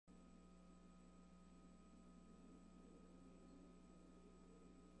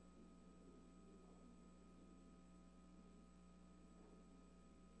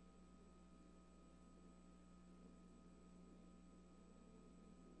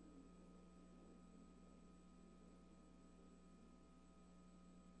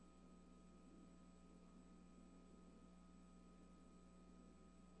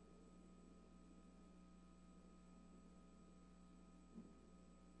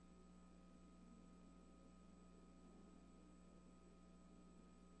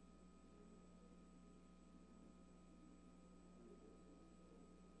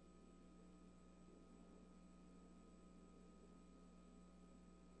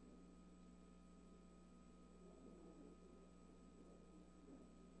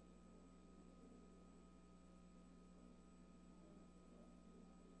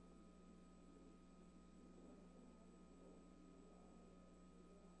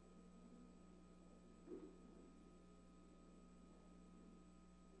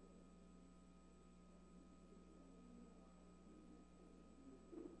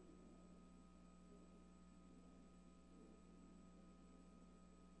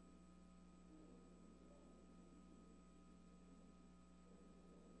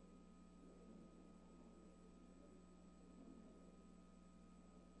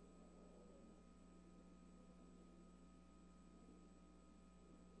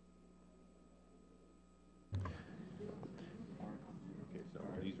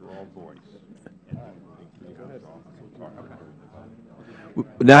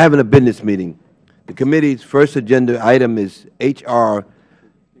Now having a business meeting. The committee's first agenda item is H.R.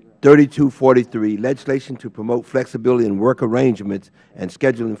 3243, legislation to promote flexibility in work arrangements and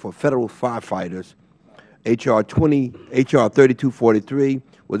scheduling for federal firefighters. H.R. 3243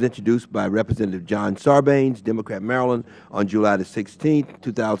 was introduced by Representative John Sarbanes, Democrat, Maryland, on July the 16th,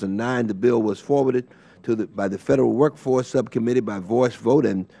 2009. The bill was forwarded by the Federal Workforce Subcommittee by voice vote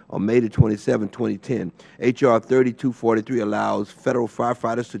and on May the 27th, 2010. H.R. 3243 allows federal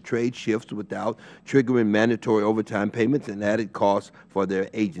firefighters to trade shifts without triggering mandatory overtime payments and added costs for their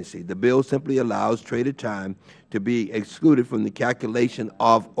agency. The bill simply allows traded time to be excluded from the calculation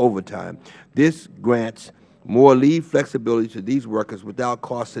of overtime. This grants more leave flexibility to these workers without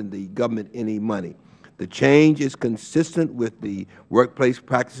costing the government any money. The change is consistent with the workplace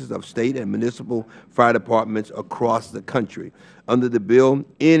practices of state and municipal fire departments across the country. Under the bill,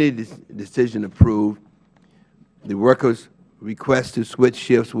 any decision approved, the workers' request to switch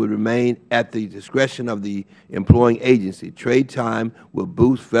shifts would remain at the discretion of the employing agency. Trade time will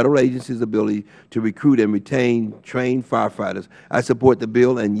boost federal agencies' ability to recruit and retain trained firefighters. I support the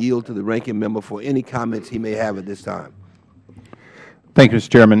bill and yield to the ranking member for any comments he may have at this time. Thank you, Mr.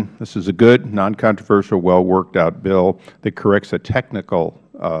 Chairman. This is a good, non-controversial, well-worked-out bill that corrects a technical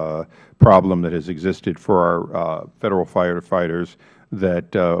problem that has existed for our federal firefighters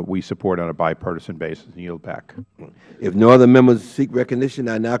that we support on a bipartisan basis. And yield back. If no other members seek recognition,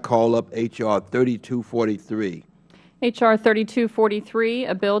 I now call up H.R. 3243. H.R. 3243,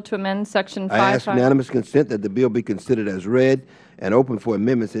 a bill to amend Section 5. I ask unanimous consent that the bill be considered as read and open for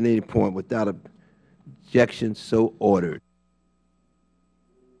amendments at any point without objection. So ordered.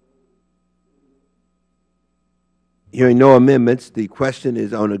 Hearing no amendments, the question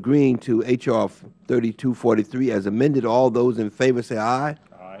is on agreeing to H.R. 3243 as amended. All those in favor say aye.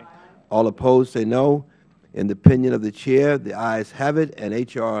 Aye. All opposed say no. In the opinion of the Chair, the ayes have it, and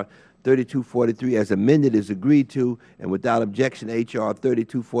H.R. 3243 as amended is agreed to, and without objection, H.R.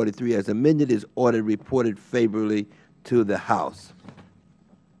 3243 as amended is ordered reported favorably to the House.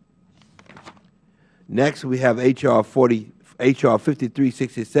 Next, we have H.R.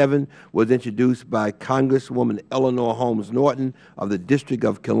 5367 was introduced by Congresswoman Eleanor Holmes Norton of the District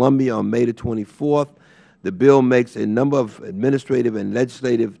of Columbia on May the 24th. The bill makes a number of administrative and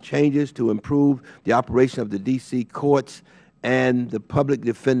legislative changes to improve the operation of the D.C. courts and the Public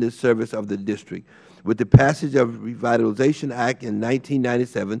Defender Service of the District. With the passage of Revitalization Act in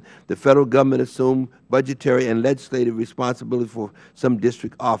 1997, the Federal Government assumed budgetary and legislative responsibility for some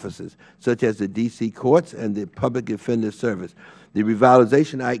district offices, such as the D.C. courts and the Public Defender Service. The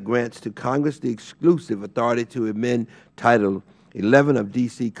Revitalization Act grants to Congress the exclusive authority to amend Title 11 of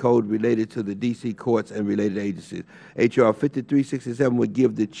D.C. Code related to the D.C. courts and related agencies. H.R. 5367 would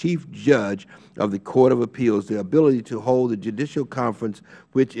give the Chief Judge of the Court of Appeals the ability to hold a judicial conference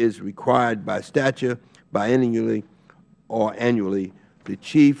which is required by statute biennially or annually. The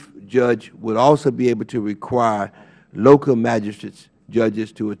Chief Judge would also be able to require local magistrates,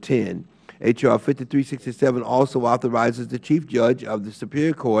 judges to attend. H.R. 5367 also authorizes the Chief Judge of the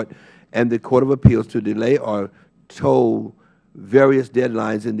Superior Court and the Court of Appeals to delay or toll various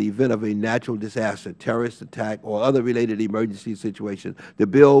deadlines in the event of a natural disaster, terrorist attack, or other related emergency situation. The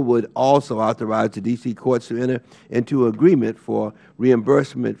bill would also authorize the D.C. courts to enter into agreement for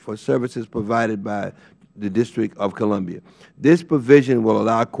reimbursement for services provided by the District of Columbia. This provision will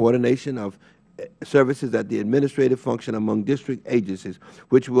allow coordination of services at the administrative function among district agencies,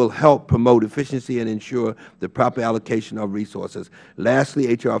 which will help promote efficiency and ensure the proper allocation of resources. Lastly,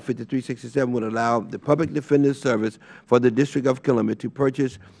 H.R. 5367 would allow the Public Defender Service for the District of Columbia to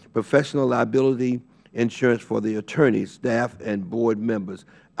purchase professional liability insurance for the attorneys, staff, and board members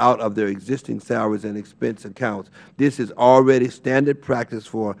out of their existing salaries and expense accounts. This is already standard practice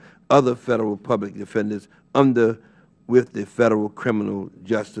for other Federal public defenders with the Federal Criminal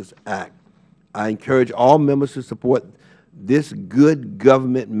Justice Act. I encourage all members to support this good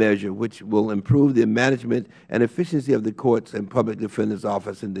government measure, which will improve the management and efficiency of the courts and public defender's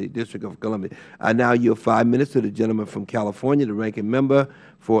office in the District of Columbia. I now yield 5 minutes to the gentleman from California, the ranking member,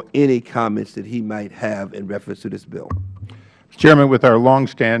 for any comments that he might have in reference to this bill. Mr. Chairman, with our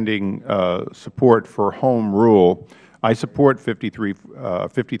longstanding support for home rule, I support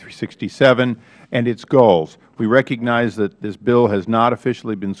 5367 and its goals. We recognize that this bill has not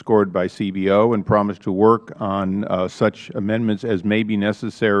officially been scored by CBO and promise to work on such amendments as may be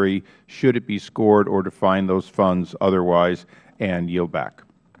necessary should it be scored or to find those funds otherwise, and yield back.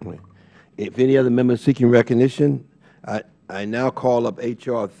 If any other members seeking recognition, I now call up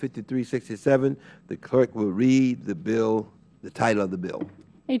H.R. 5367. The clerk will read the bill, the title of the bill.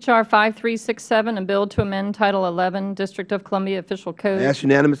 H.R. 5367, a bill to amend Title 11, District of Columbia Official I Code. ask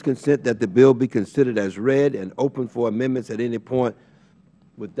unanimous consent that the bill be considered as read and open for amendments at any point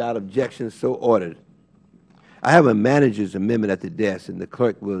without objection. So ordered. I have a manager's amendment at the desk, and the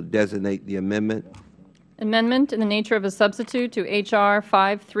clerk will designate the amendment. Amendment in the nature of a substitute to H.R.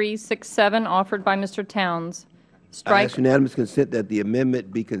 5367, offered by Mr. Towns. I Strike. ask unanimous consent that the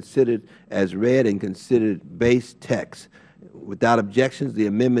amendment be considered as read and considered base text. Without objections, the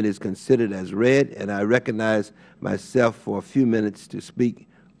amendment is considered as read, and I recognize myself for a few minutes to speak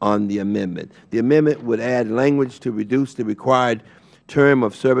on the amendment. The amendment would add language to reduce the required term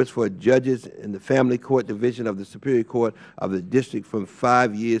of service for judges in the Family Court Division of the Superior Court of the District from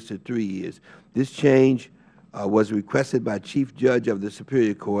 5 years to 3 years. This change was requested by Chief Judge of the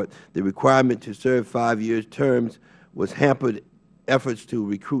Superior Court. The requirement to serve 5-year terms was hampered efforts to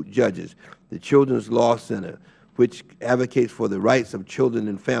recruit judges. The Children's Law Center, which advocates for the rights of children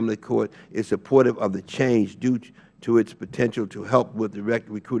in family court, is supportive of the change due to its potential to help with the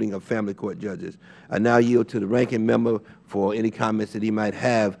recruiting of family court judges. I now yield to the ranking member for any comments that he might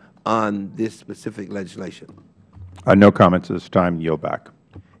have on this specific legislation. No comments at this time. Yield back.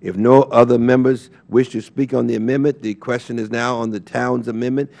 If no other members wish to speak on the amendment, the question is now on the Towns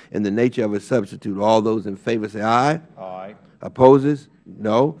amendment in the nature of a substitute. All those in favor say aye. Aye. Opposes?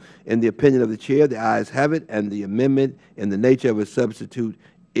 No. In the opinion of the Chair, the ayes have it, and the amendment in the nature of a substitute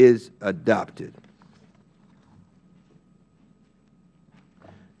is adopted.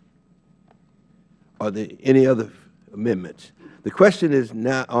 Are there any other amendments? The question is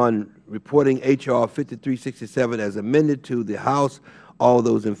now on reporting H.R. 5367 as amended to the House. All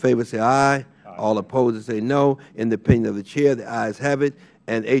those in favor say aye. Aye. All opposed say no. In the opinion of the Chair, the ayes have it,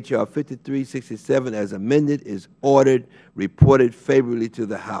 and H.R. 5367 as amended is ordered, reported favorably to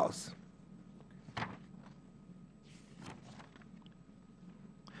the House.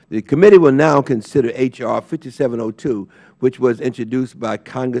 The committee will now consider H.R. 5702, which was introduced by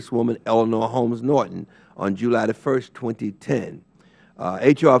Congresswoman Eleanor Holmes Norton on July 1, 2010.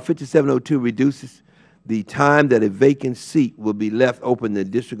 H.R. 5702 reduces the time that a vacant seat will be left open in the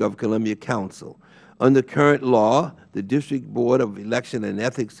District of Columbia Council. Under current law, the District Board of Election and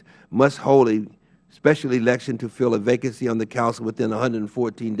Ethics must hold a special election to fill a vacancy on the Council within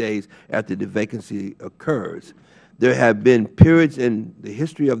 114 days after the vacancy occurs. There have been periods in the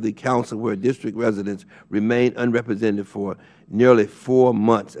history of the Council where District residents remain unrepresented for nearly 4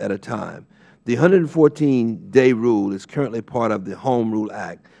 months at a time. The 114-day rule is currently part of the Home Rule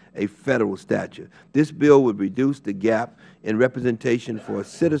Act, a Federal statute. This bill would reduce the gap in representation for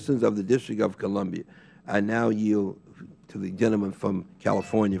citizens of the District of Columbia. I now yield to the gentleman from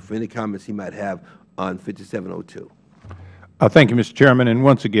California for any comments he might have on 5702. Thank you, Mr. Chairman. And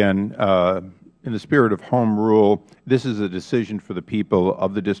once again, in the spirit of home rule, this is a decision for the people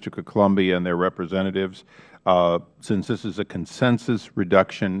of the District of Columbia and their representatives. Since this is a consensus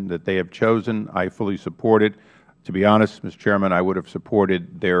reduction that they have chosen, I fully support it. To be honest, Mr. Chairman, I would have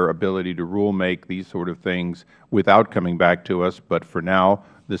supported their ability to rule make these sort of things without coming back to us. But for now,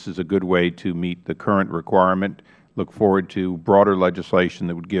 this is a good way to meet the current requirement. Look forward to broader legislation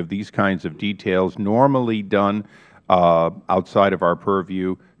that would give these kinds of details normally done outside of our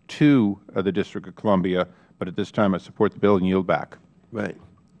purview to the District of Columbia. But at this time, I support the bill and yield back. Right.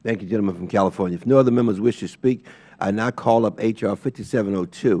 Thank you, gentleman from California. If no other members wish to speak, I now call up H.R.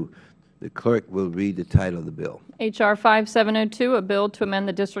 5702. The clerk will read the title of the bill. H.R. 5702, a bill to amend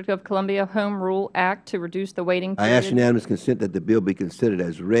the District of Columbia Home Rule Act to reduce the waiting period. I ask unanimous consent that the bill be considered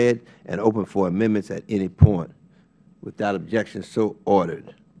as read and open for amendments at any point. Without objection, so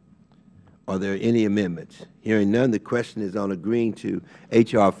ordered. Are there any amendments? Hearing none, the question is on agreeing to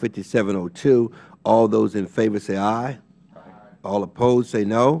H.R. 5702. All those in favor say aye. Aye. All opposed say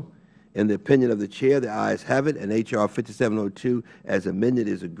no. In the opinion of the Chair, the ayes have it, and H.R. 5702 as amended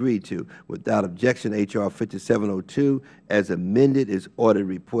is agreed to. Without objection, H.R. 5702 as amended is ordered,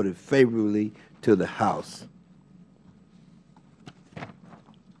 reported favorably to the House.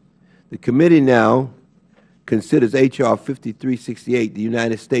 The committee now considers H.R. 5368, the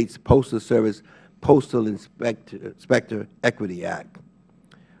United States Postal Service Postal Inspector Equity Act.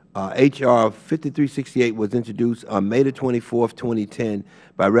 H.R. 5368 was introduced on May 24, 2010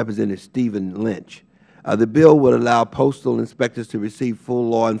 by Representative Stephen Lynch. The bill would allow postal inspectors to receive full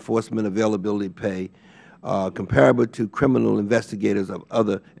law enforcement availability pay comparable to criminal investigators of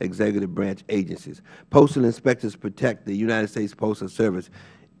other executive branch agencies. Postal inspectors protect the United States Postal Service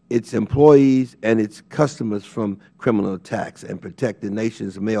its employees and its customers from criminal attacks and protect the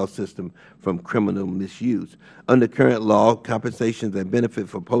nation's mail system from criminal misuse. Under current law, compensations and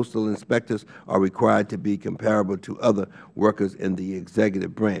benefits for postal inspectors are required to be comparable to other workers in the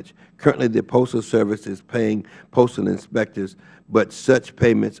executive branch. Currently, the Postal Service is paying postal inspectors, but such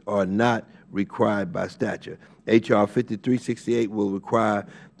payments are not required by statute. H.R. 5368 will require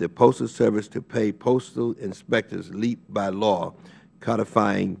the Postal Service to pay postal inspectors LEAP by law,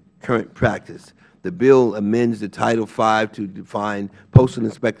 codifying current practice. The bill amends the Title V to define postal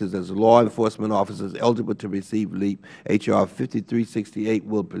inspectors as law enforcement officers eligible to receive LEAP. H.R. 5368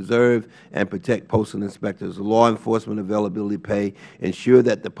 will preserve and protect postal inspectors' law enforcement availability pay, ensure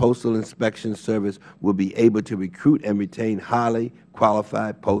that the Postal Inspection Service will be able to recruit and retain highly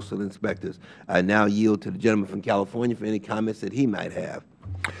qualified postal inspectors. I now yield to the gentleman from California for any comments that he might have.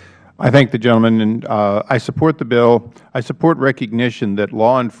 I thank the gentleman, and I support the bill. I support recognition that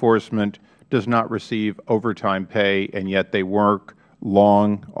law enforcement does not receive overtime pay, and yet they work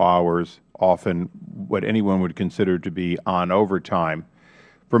long hours, often what anyone would consider to be on overtime.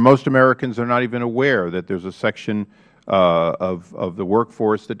 For most Americans, they are not even aware that there is a section of the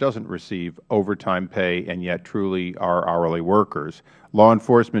workforce that doesn't receive overtime pay and yet truly are hourly workers. Law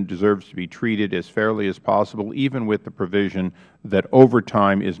enforcement deserves to be treated as fairly as possible, even with the provision that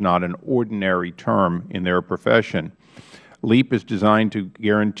overtime is not an ordinary term in their profession. LEAP is designed to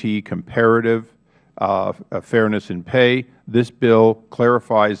guarantee comparative fairness in pay. This bill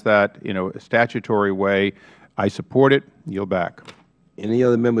clarifies that in a statutory way. I support it. Yield back. Any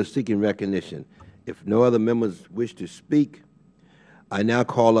other members seeking recognition? If no other members wish to speak, I now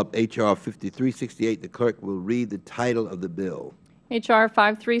call up H.R. 5368. The clerk will read the title of the bill. H.R.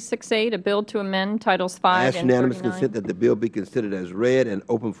 5368, a bill to amend Titles V I ask and unanimous 39. consent that the bill be considered as read and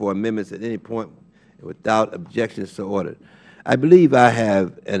open for amendments at any point without objections so ordered. I believe I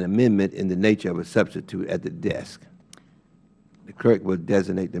have an amendment in the nature of a substitute at the desk. The clerk will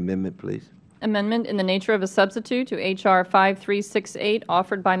designate the amendment, please. Amendment in the nature of a substitute to H.R. 5368,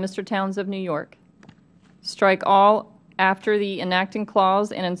 offered by Mr. Towns of New York. Strike all after the enacting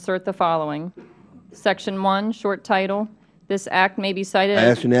clause and insert the following. Section 1, short title, this act may be cited I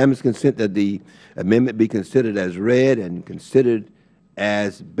as... ask unanimous consent that the amendment be considered as read and considered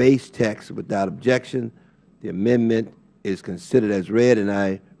as base text without objection. The amendment is considered as read, and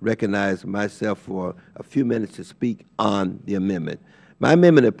I recognize myself for a few minutes to speak on the amendment. My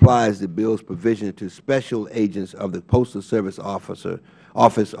amendment applies the bill's provision to special agents of the Postal Service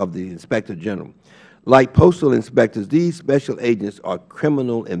Office of the Inspector General. Like postal inspectors, these special agents are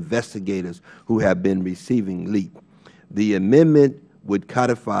criminal investigators who have been receiving LEAP. The amendment would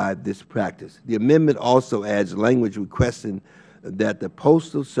codify this practice. The amendment also adds language requesting that the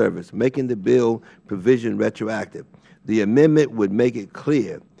Postal Service, making the bill provision retroactive. The amendment would make it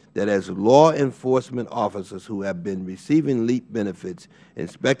clear that as law enforcement officers who have been receiving LEAP benefits,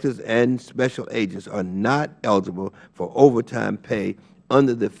 inspectors and special agents are not eligible for overtime pay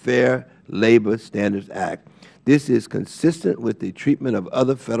under the Fair Labor Standards Act. This is consistent with the treatment of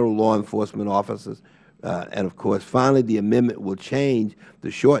other Federal law enforcement officers. And, of course, finally, the amendment will change the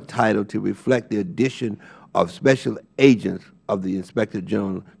short title to reflect the addition of special agents of the Inspector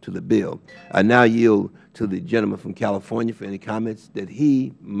General to the bill. I now yield to the gentleman from California for any comments that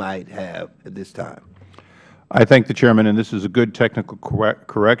he might have at this time. I thank the Chairman, and this is a good technical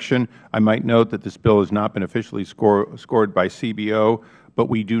correction. I might note that this bill has not been officially scored by CBO, but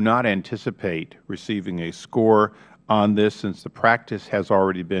we do not anticipate receiving a score on this since the practice has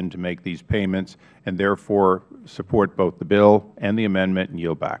already been to make these payments, and therefore support both the bill and the amendment and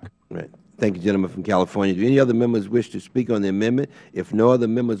yield back. Right. Thank you, gentleman from California. Do any other members wish to speak on the amendment? If no other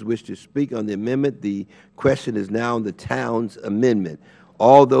members wish to speak on the amendment, the question is now on the Towns amendment.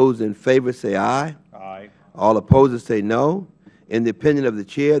 All those in favor say aye. Aye. All opposers say no. In the opinion of the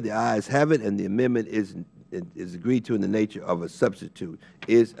Chair, the ayes have it, and the amendment is agreed to in the nature of a substitute,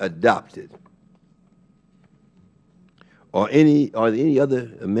 is adopted. Are there any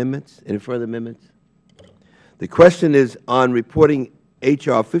other amendments, any further amendments? The question is on reporting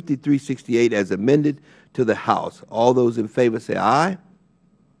H.R. 5368 as amended to the House. All those in favor say aye.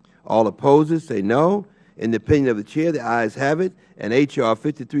 All opposers say no. In the opinion of the Chair, the ayes have it, and H.R.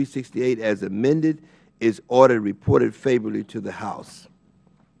 5368 as amended is ordered reported favorably to the House.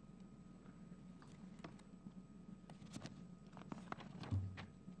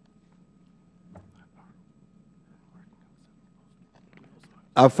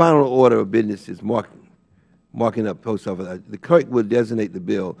 Our final order of business is marking up post office. The clerk will designate the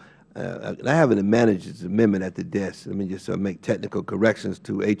bill. I have an manager's amendment at the desk. Let me just make technical corrections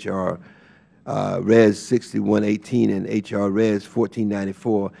to H.R. Res. 6118 and H.R. Res.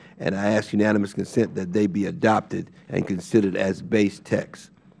 1494, and I ask unanimous consent that they be adopted and considered as base text.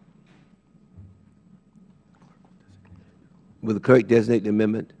 Will the clerk designate the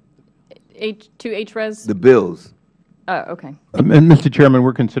amendment? To H-Res? The bills Okay. And Mr. Chairman,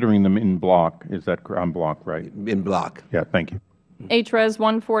 we're considering them in block. Is that on block, right? in block. Yeah, thank you. H-Res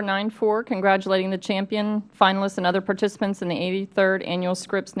 1494, congratulating the champion, finalists, and other participants in the 83rd Annual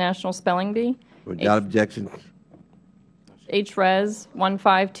Scripps National Spelling Bee. Without objection. H-Res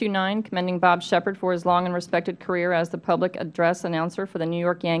 1529, commending Bob Shepard for his long and respected career as the public address announcer for the New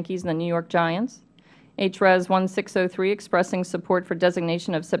York Yankees and the New York Giants. H-Res 1603, expressing support for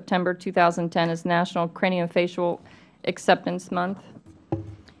designation of September 2010 as National Craniofacial Acceptance Month.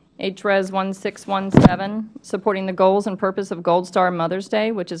 H-Res 1617, supporting the goals and purpose of Gold Star Mother's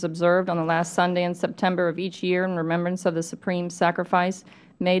Day, which is observed on the last Sunday in September of each year in remembrance of the supreme sacrifice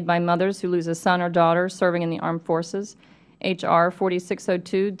made by mothers who lose a son or daughter serving in the armed forces. H.R.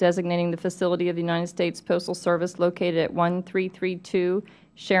 4602, designating the facility of the United States Postal Service located at 1332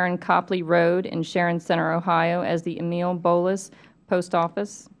 Sharon Copley Road in Sharon Center, Ohio, as the Emil Bolus Post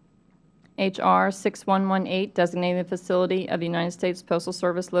Office. H.R. 6118, designating the facility of the United States Postal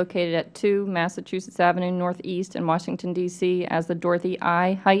Service located at 2 Massachusetts Avenue Northeast in Washington, D.C. as the Dorothy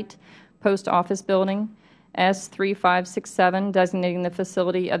I. Height Post Office Building. S. 3567, designating the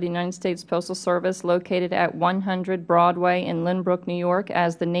facility of the United States Postal Service located at 100 Broadway in Lynbrook, New York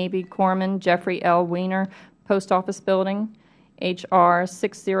as the Navy Corpsman Jeffrey L. Weiner Post Office Building. H.R.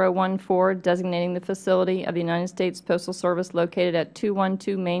 6014, designating the facility of the United States Postal Service located at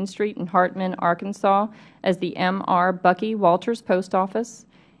 212 Main Street in Hartman, Arkansas as the M.R. Bucky Walters Post Office.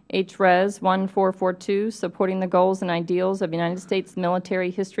 H-Res 1442, supporting the goals and ideals of United States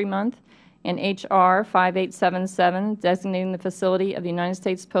Military History Month. And H.R. 5877, designating the facility of the United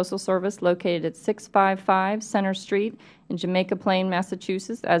States Postal Service located at 655 Center Street in Jamaica Plain,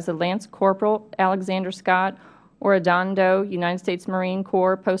 Massachusetts as the Lance Corporal Alexander Scott Orodondo United States Marine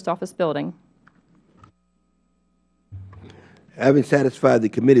Corps Post Office Building. Having satisfied the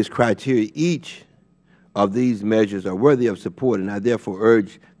committee's criteria, each of these measures are worthy of support, and I therefore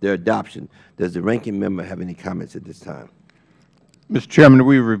urge their adoption. Does the ranking member have any comments at this time? Mr. Chairman,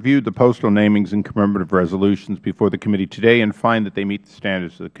 we reviewed the postal namings and commemorative resolutions before the committee today and find that they meet the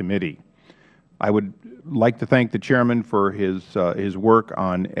standards of the committee. I would like to thank the Chairman for his work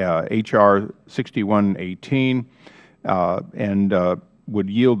on H.R. 6118 and would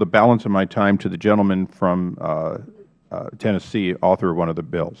yield the balance of my time to the gentleman from Tennessee, author of one of the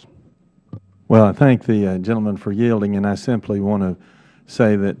bills. Well, I thank the gentleman for yielding, and I simply want to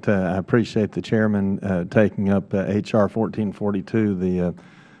say that I appreciate the Chairman taking up H.R. 1442, the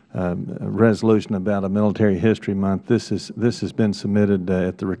resolution about a Military History Month. This has been submitted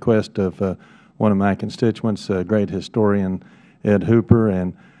at the request of one of my constituents, a great historian, Ed Hooper,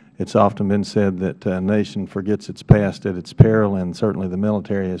 and it's often been said that a nation forgets its past at its peril, and certainly the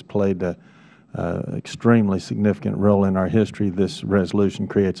military has played an extremely significant role in our history. This resolution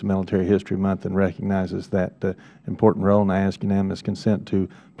creates a Military History Month and recognizes that important role, and I ask unanimous consent to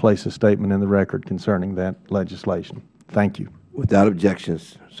place a statement in the record concerning that legislation. Thank you. Without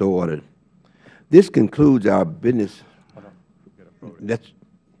objections, so ordered. This concludes our business. That's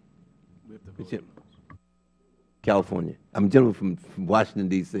California. I'm a gentleman from Washington,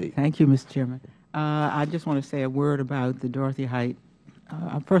 D.C. Thank you, Mr. Chairman. I just want to say a word about the Dorothy Height.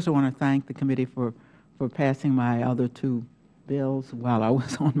 First, I want to thank the committee for passing my other two bills while I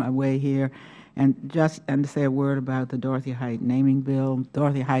was on my way here, and to say a word about the Dorothy Height naming bill.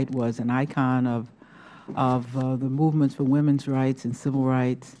 Dorothy Height was an icon of the movements for women's rights and civil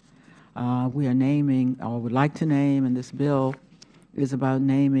rights. We are naming, or would like to name, and this bill is about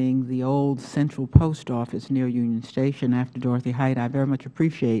naming the old Central Post Office near Union Station after Dorothy Height. I very much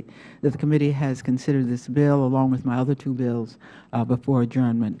appreciate that the committee has considered this bill along with my other two bills before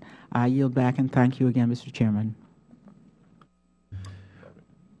adjournment. I yield back and thank you again, Mr. Chairman.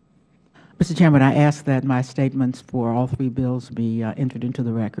 Mr. Chairman, I ask that my statements for all three bills be entered into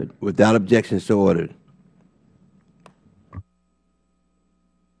the record. Without objection, so ordered.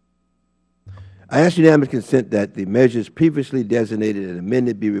 I ask unanimous consent that the measures previously designated and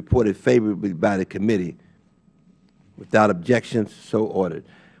amended be reported favorably by the committee. Without objections, so ordered.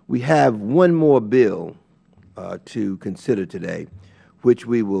 We have one more bill to consider today, which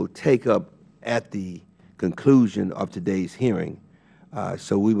we will take up at the conclusion of today's hearing.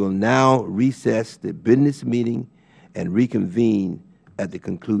 So we will now recess the business meeting and reconvene at the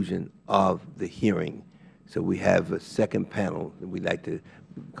conclusion of the hearing. So we have a second panel that we'd like to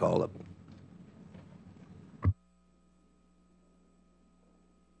call up.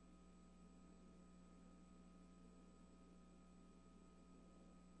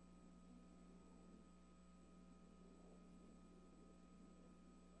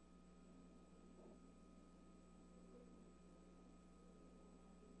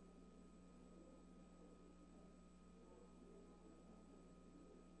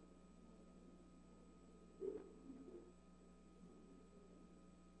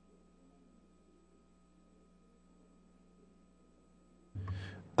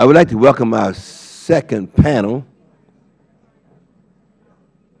 I would like to welcome our second panel.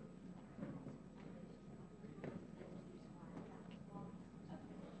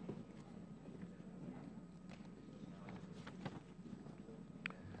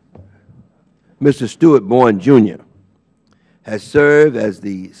 Mr. Stuart Bourne, Jr. has served as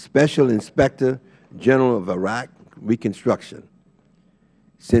the Special Inspector General of Iraq Reconstruction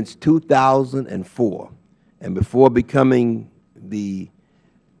since 2004, and before becoming the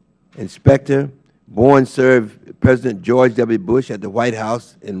inspector, Bourne served President George W. Bush at the White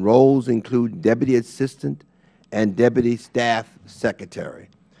House in roles including Deputy Assistant and Deputy Staff Secretary.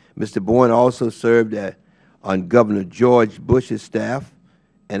 Mr. Bourne also served on Governor George Bush's staff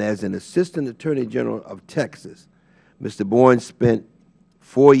and as an Assistant Attorney General of Texas. Mr. Bourne spent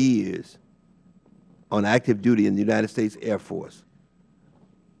 4 years on active duty in the United States Air Force.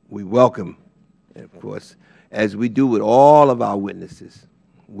 We welcome, and of course, as we do with all of our witnesses,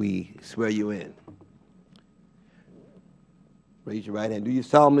 we swear you in. Raise your right hand. Do you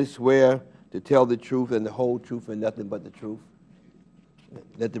solemnly swear to tell the truth and the whole truth and nothing but the truth?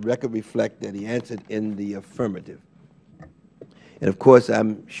 Let the record reflect that he answered in the affirmative. And of course,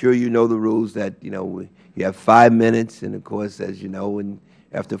 I'm sure you know the rules that, you have 5 minutes, and of course, as you know,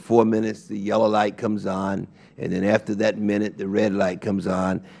 after 4 minutes, the yellow light comes on, and then after that minute, the red light comes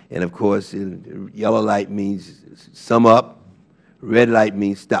on. And of course, yellow light means sum up, red light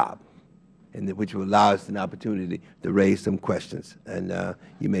means stop, and which will allow us an opportunity to raise some questions. And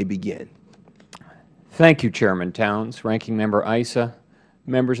you may begin. Thank you, Chairman Towns, Ranking Member Issa,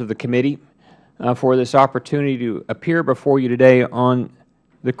 members of the committee, for this opportunity to appear before you today on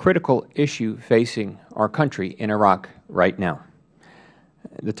the critical issue facing our country in Iraq right now.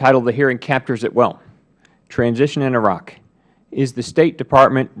 The title of the hearing captures it well. Transition in Iraq. Is the State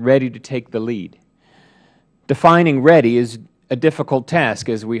Department ready to take the lead? Defining ready is a difficult task,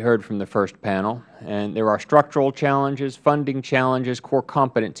 as we heard from the first panel, and there are structural challenges, funding challenges, core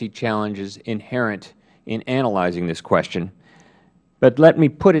competency challenges inherent in analyzing this question. But let me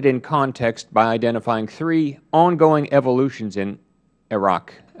put it in context by identifying 3 ongoing evolutions in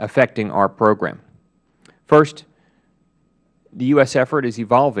Iraq affecting our program. First, the U.S. effort is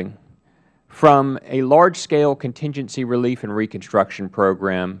evolving from a large-scale contingency relief and reconstruction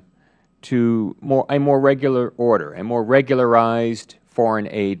program to a more regular order, a more regularized foreign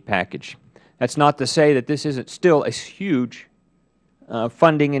aid package. That's not to say that this isn't still a huge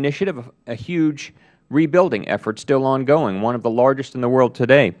funding initiative, a huge rebuilding effort still ongoing, one of the largest in the world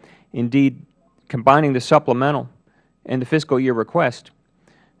today. Indeed, combining the supplemental and the fiscal year request,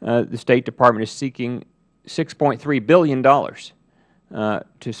 the State Department is seeking $6.3 billion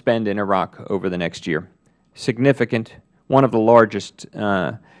to spend in Iraq over the next year. Significant, one of the largest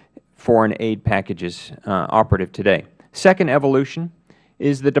foreign aid packages operative today. Second evolution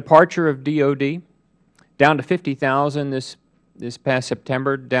is the departure of DOD down to 50,000 this past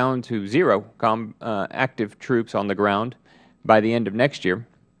September, down to 0 active troops on the ground by the end of next year,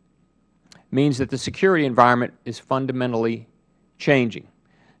 means that the security environment is fundamentally changing.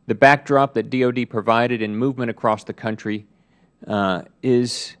 The backdrop that DOD provided in movement across the country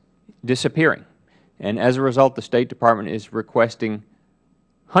is disappearing. And as a result, the State Department is requesting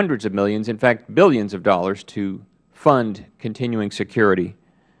hundreds of millions, in fact, billions of dollars to fund continuing security.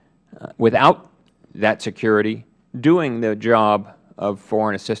 Without that security, doing the job of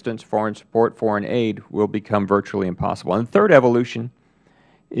foreign assistance, foreign support, foreign aid will become virtually impossible. And the third evolution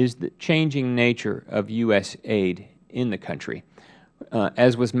is the changing nature of U.S. aid in the country.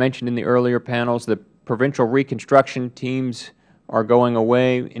 As was mentioned in the earlier panels, the provincial reconstruction teams are going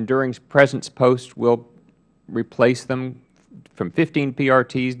away. Enduring Presence posts will replace them from 15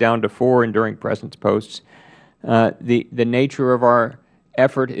 PRTs down to 4 Enduring Presence posts. The nature of our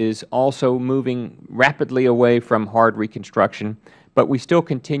effort is also moving rapidly away from hard reconstruction, but we still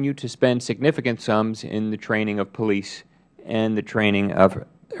continue to spend significant sums in the training of police and the training of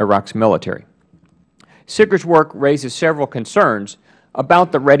Iraq's military. SIGIR's work raises several concerns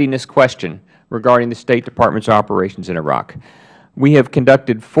about the readiness question regarding the State Department's operations in Iraq. We have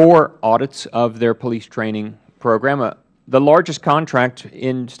conducted 4 audits of their police training program, the largest contract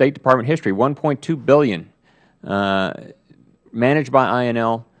in State Department history, $1.2 billion, managed by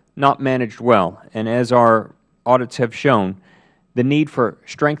INL, not managed well. And as our audits have shown, the need for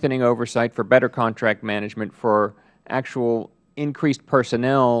strengthening oversight, for better contract management, for actual increased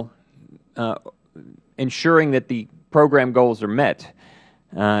personnel, ensuring that the program goals are met,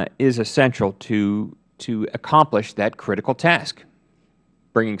 is essential to accomplish that critical task,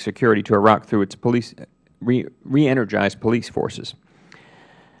 bringing security to Iraq through its police, re-energized police forces.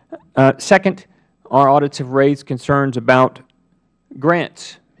 Second, our audits have raised concerns about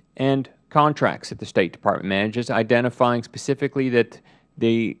grants and contracts that the State Department manages, identifying specifically that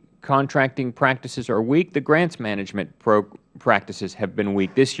the contracting practices are weak. The grants management practices have been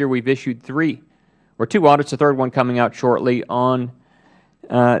weak. This year we've issued 2 audits, the third one coming out shortly, on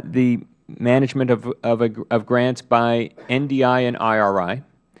the management of grants by NDI and IRI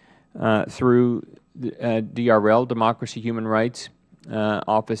through DRL, Democracy Human Rights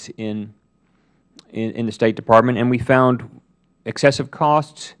Office in the State Department, and we found excessive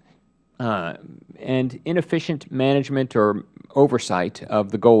costs and inefficient management or oversight of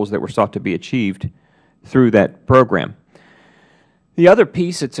the goals that were sought to be achieved through that program. The other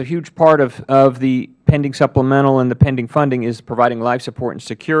piece that's a huge part of the pending supplemental and the pending funding is providing life support and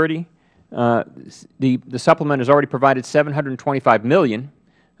security. The supplement has already provided $725 million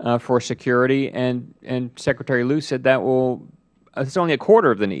for security, and Secretary Lew said that it's only a quarter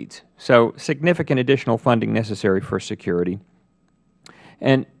of the needs, so significant additional funding necessary for security.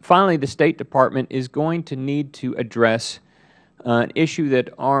 And finally, the State Department is going to need to address an issue that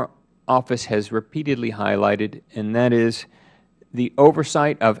our office has repeatedly highlighted, and that is the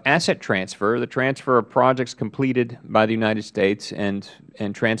oversight of asset transfer, the transfer of projects completed by the United States and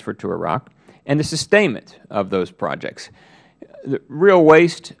transferred to Iraq, and the sustainment of those projects. The real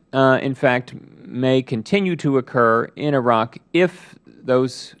waste, in fact, may continue to occur in Iraq if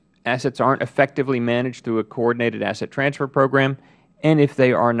those assets aren't effectively managed through a coordinated asset transfer program and if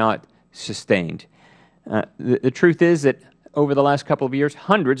they are not sustained. The truth is that over the last couple of years,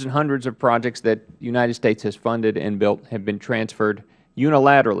 hundreds and hundreds of projects that the United States has funded and built have been transferred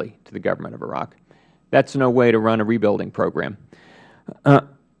unilaterally to the government of Iraq. That's no way to run a rebuilding program.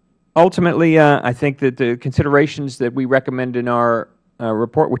 Ultimately, I think that the considerations that we recommend in our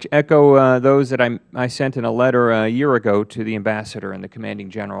report, which echo those that I sent in a letter a year ago to the ambassador and the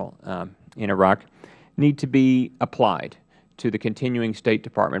commanding general in Iraq, need to be applied to the continuing State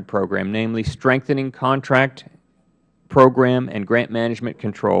Department program, namely strengthening contract, program, and grant management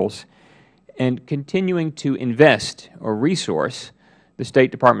controls, and continuing to invest or resource the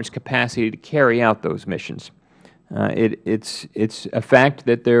State Department's capacity to carry out those missions. It's a fact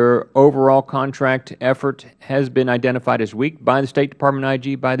that their overall contract effort has been identified as weak by the State Department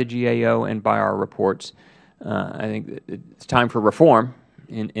IG, by the GAO, and by our reports. I think it's time for reform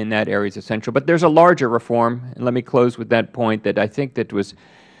in that area is essential. But there's a larger reform, and let me close with that point, that I think that was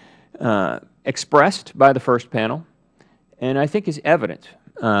expressed by the first panel, and I think is evident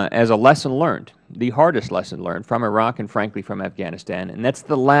as a lesson learned, the hardest lesson learned from Iraq and, frankly, from Afghanistan, and that's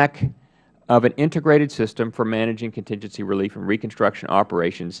the lack of an integrated system for managing contingency relief and reconstruction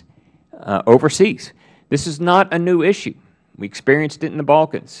operations overseas. This is not a new issue. We experienced it in the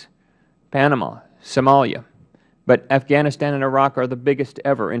Balkans, Panama, Somalia. But Afghanistan and Iraq are the biggest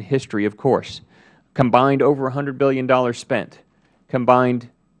ever in history, of course. Combined, over $100 billion spent. Combined,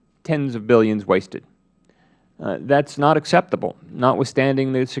 tens of billions wasted. That's not acceptable,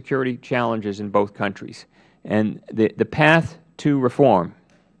 notwithstanding the security challenges in both countries. And the path to reform,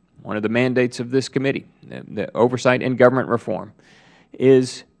 one of the mandates of this committee, the oversight and government reform,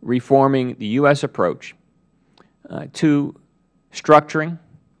 is reforming the U.S. approach to structuring,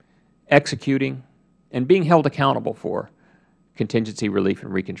 executing, and being held accountable for contingency relief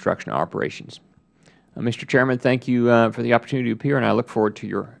and reconstruction operations. Mr. Chairman, thank you for the opportunity to appear, and I look forward to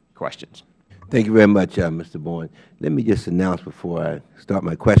your questions. Thank you very much, Mr. Bourne. Let me just announce before I start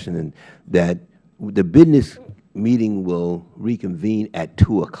my question that the business meeting will reconvene at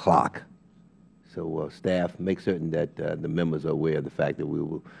 2 o'clock. So staff, make certain that the members are aware of the fact that we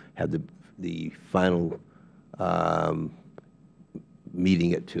will have the final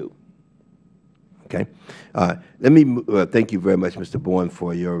meeting at 2. Okay. Let me thank you very much, Mr. Bourne,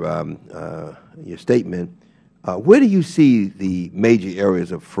 for your statement. Where do you see the major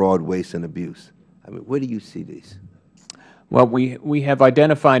areas of fraud, waste, and abuse? I mean, where do you see these? Well, we have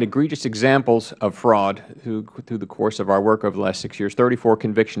identified egregious examples of fraud through the course of our work over the last 6 years, 34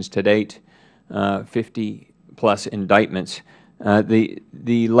 convictions to date, 50-plus indictments.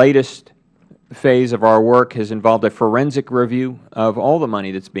 The latest phase of our work has involved a forensic review of all the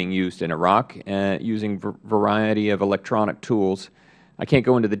money that's being used in Iraq using a variety of electronic tools. I can't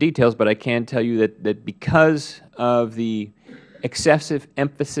go into the details, but I can tell you that because of the excessive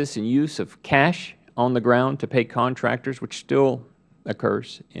emphasis and use of cash on the ground to pay contractors, which still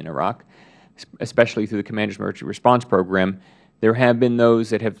occurs in Iraq, especially through the Commander's Emergency Response Program, there have been those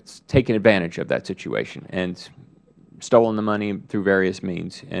that have taken advantage of that situation and stolen the money through various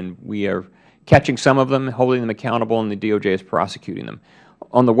means. And we are catching some of them, holding them accountable, and the DOJ is prosecuting them.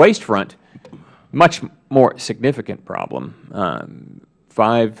 On the waste front, much more significant problem.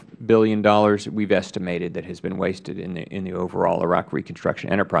 $5 billion we've estimated that has been wasted in the overall Iraq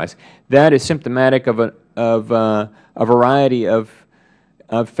reconstruction enterprise. That is symptomatic of a variety of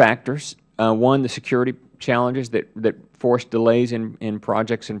factors. One, the security challenges that forced delays in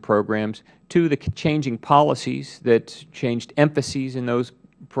projects and programs. Two, the changing policies that changed emphases in those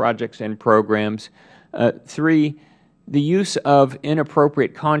projects and programs. Three, the use of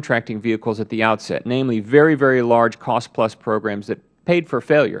inappropriate contracting vehicles at the outset, namely very, very large cost-plus programs that paid for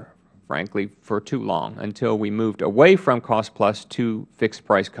failure, frankly, for too long, until we moved away from cost-plus to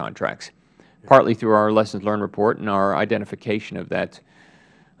fixed-price contracts, partly through our lessons learned report and our identification of that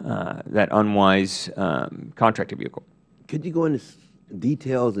unwise contracting vehicle. Could you go into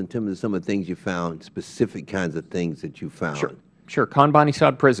details in terms of some of the things you found, specific kinds of things that you found? Sure. Khan Bani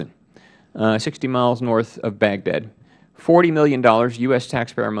Sad Prison, 60 miles north of Baghdad. $40 million U.S.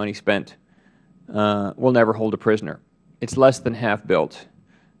 taxpayer money spent will never hold a prisoner. It's less than half built.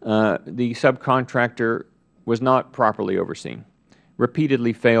 The subcontractor was not properly overseen,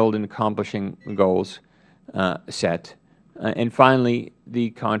 repeatedly failed in accomplishing goals set, and finally the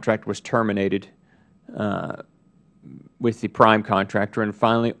contract was terminated with the prime contractor, and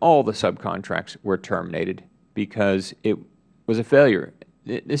finally all the subcontracts were terminated because it was a failure.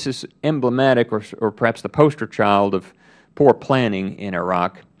 This is emblematic or perhaps the poster child of poor planning in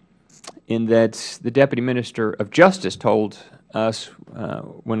Iraq, in that the Deputy Minister of Justice told us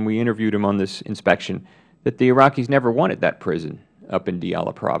when we interviewed him on this inspection that the Iraqis never wanted that prison up in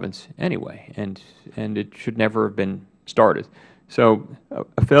Diyala province anyway, and it should never have been started. So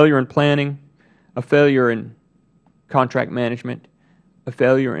a failure in planning, a failure in contract management, a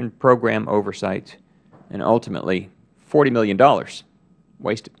failure in program oversight, and ultimately $40 million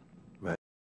wasted.